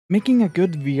Making a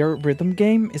good VR rhythm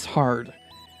game is hard.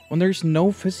 When there's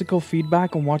no physical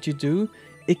feedback on what you do,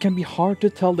 it can be hard to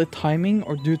tell the timing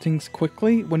or do things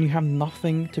quickly when you have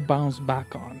nothing to bounce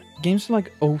back on. Games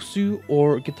like Osu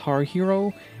or Guitar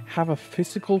Hero have a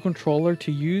physical controller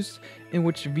to use, in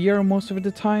which VR most of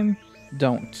the time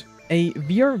don't. A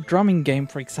VR drumming game,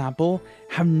 for example,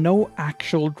 have no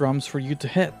actual drums for you to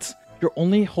hit. You're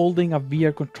only holding a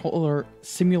VR controller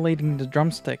simulating the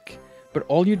drumstick, but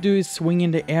all you do is swing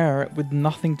in the air with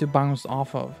nothing to bounce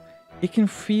off of. It can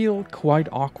feel quite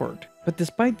awkward. But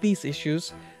despite these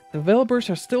issues, developers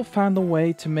have still found a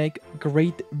way to make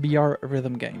great VR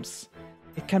rhythm games.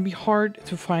 It can be hard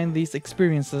to find these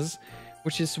experiences,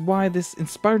 which is why this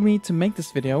inspired me to make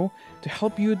this video to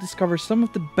help you discover some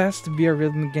of the best VR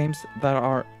rhythm games that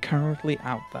are currently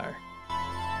out there.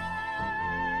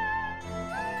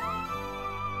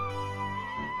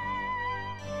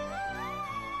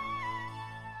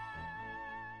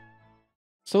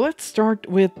 So let's start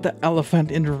with the elephant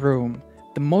in the room,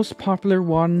 the most popular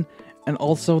one and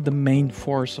also the main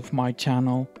force of my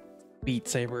channel, Beat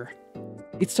Saber.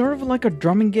 It's sort of like a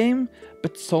drumming game,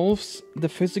 but solves the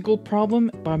physical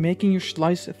problem by making you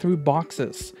slice through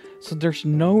boxes, so there's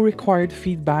no required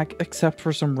feedback except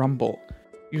for some rumble.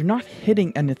 You're not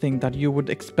hitting anything that you would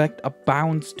expect a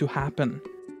bounce to happen.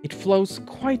 It flows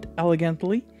quite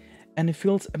elegantly, and it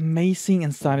feels amazing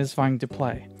and satisfying to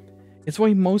play. It's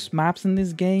why most maps in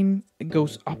this game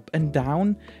goes up and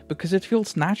down, because it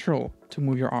feels natural to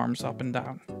move your arms up and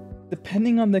down.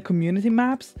 Depending on the community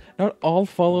maps, not all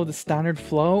follow the standard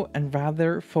flow and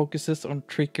rather focuses on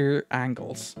trickier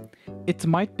angles. It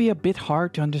might be a bit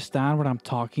hard to understand what I'm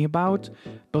talking about,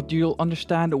 but you'll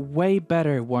understand way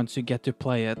better once you get to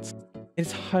play it.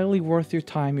 It's highly worth your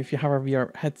time if you have a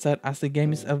VR headset, as the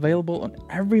game is available on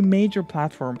every major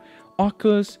platform: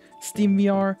 Oculus, Steam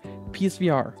VR,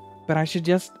 PSVR. But I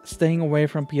suggest staying away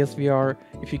from PSVR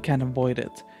if you can avoid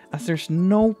it, as there's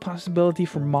no possibility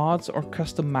for mods or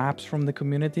custom maps from the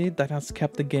community that has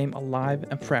kept the game alive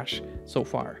and fresh so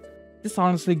far. This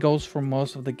honestly goes for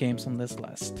most of the games on this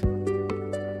list.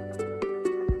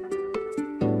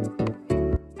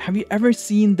 Have you ever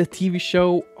seen the TV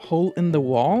show Hole in the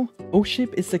Wall?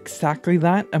 OhShape is exactly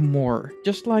that and more.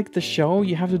 Just like the show,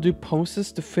 you have to do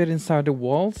poses to fit inside the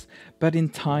walls, but in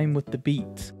time with the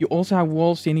beat. You also have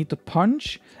walls you need to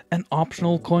punch and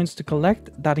optional coins to collect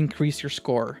that increase your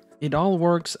score. It all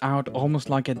works out almost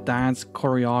like a dance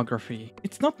choreography.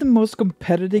 It's not the most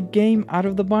competitive game out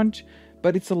of the bunch,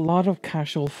 but it's a lot of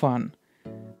casual fun.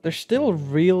 There's still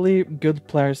really good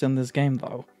players in this game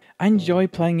though. I enjoy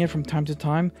playing it from time to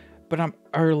time, but I'm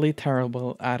utterly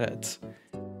terrible at it.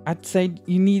 I'd say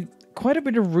you need quite a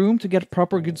bit of room to get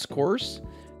proper good scores,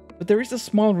 but there is a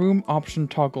small room option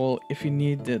toggle if you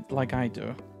need it like I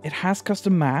do. It has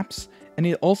custom maps, and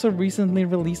it also recently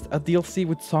released a DLC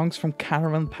with songs from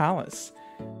Caravan Palace.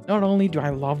 Not only do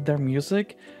I love their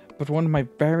music, but one of my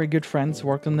very good friends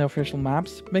worked on the official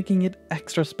maps, making it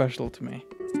extra special to me.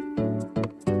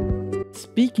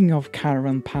 Speaking of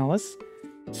Caravan Palace,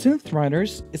 Synth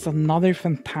Riders is another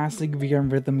fantastic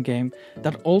VR rhythm game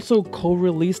that also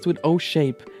co-released with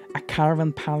OhShape, a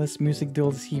Caravan Palace music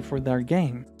DLC for their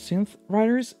game. Synth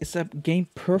Riders is a game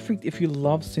perfect if you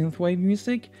love synthwave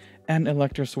music and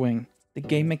electro swing. The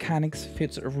game mechanics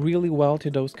fits really well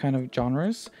to those kind of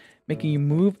genres, making you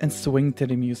move and swing to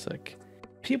the music.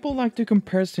 People like to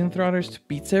compare Synth Riders to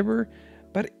Beat Saber,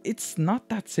 but it's not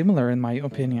that similar in my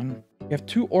opinion. You have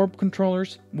two orb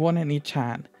controllers, one in each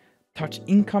hand. Touch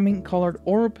incoming colored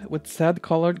orb with said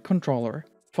colored controller.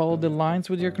 Follow the lines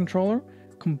with your controller.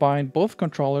 Combine both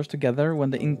controllers together when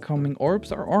the incoming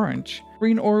orbs are orange.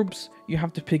 Green orbs, you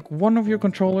have to pick one of your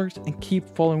controllers and keep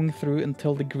following through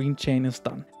until the green chain is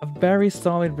done. A very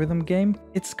solid rhythm game.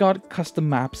 It's got custom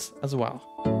maps as well.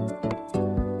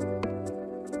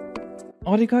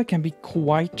 Audica can be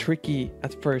quite tricky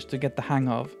at first to get the hang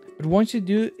of, but once you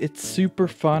do, it's super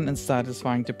fun and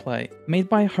satisfying to play. Made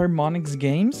by Harmonix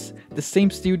Games, the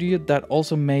same studio that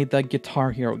also made the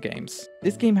Guitar Hero games.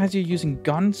 This game has you using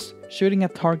guns, shooting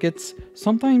at targets,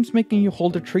 sometimes making you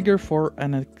hold the trigger for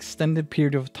an extended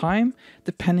period of time,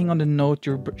 depending on the note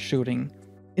you're shooting.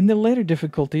 In the later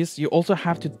difficulties, you also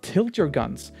have to tilt your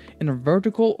guns in a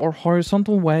vertical or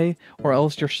horizontal way, or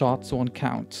else your shots won't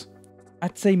count.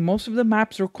 I'd say most of the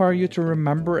maps require you to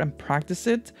remember and practice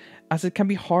it, as it can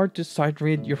be hard to sight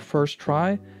read your first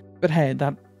try, but hey,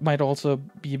 that might also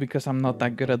be because I'm not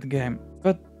that good at the game.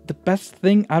 But the best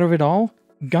thing out of it all?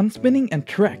 Gun spinning and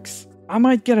tricks. I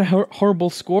might get a horrible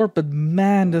score, but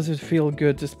man does it feel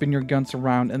good to spin your guns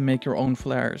around and make your own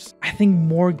flares. I think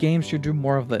more games should do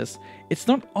more of this. It's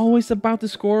not always about the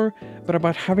score, but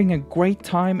about having a great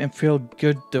time and feel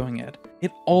good doing it.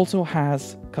 It also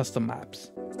has custom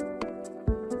maps.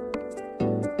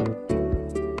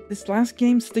 This last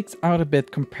game sticks out a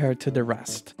bit compared to the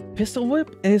rest. Pistol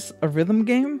Whip is a rhythm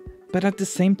game, but at the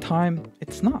same time,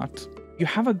 it's not. You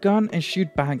have a gun and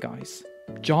shoot bad guys.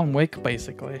 John Wick,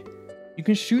 basically. You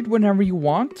can shoot whenever you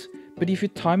want, but if you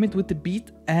time it with the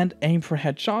beat and aim for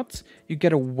headshots, you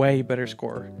get a way better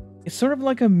score. It's sort of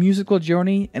like a musical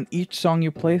journey, and each song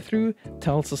you play through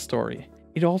tells a story.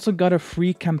 It also got a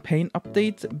free campaign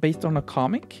update based on a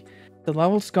comic. The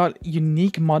levels got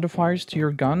unique modifiers to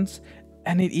your guns,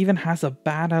 and it even has a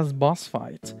badass boss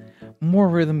fight. More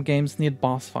rhythm games need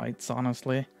boss fights,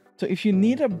 honestly. So if you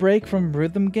need a break from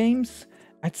rhythm games,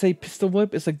 I'd say Pistol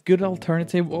Whip is a good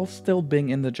alternative while still being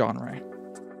in the genre.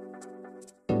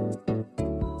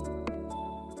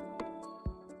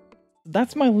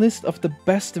 That's my list of the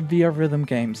best VR rhythm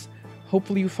games.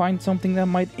 Hopefully you find something that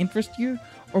might interest you,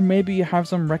 or maybe you have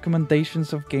some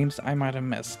recommendations of games I might have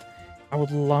missed. I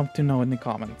would love to know in the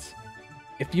comments.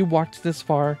 If you watched this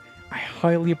far, I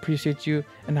highly appreciate you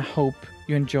and I hope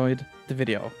you enjoyed the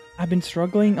video. I've been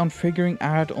struggling on figuring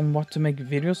out on what to make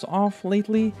videos of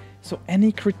lately, so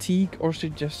any critique or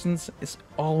suggestions is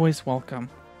always welcome.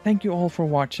 Thank you all for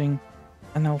watching,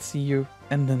 and I'll see you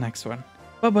in the next one.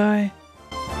 Bye bye!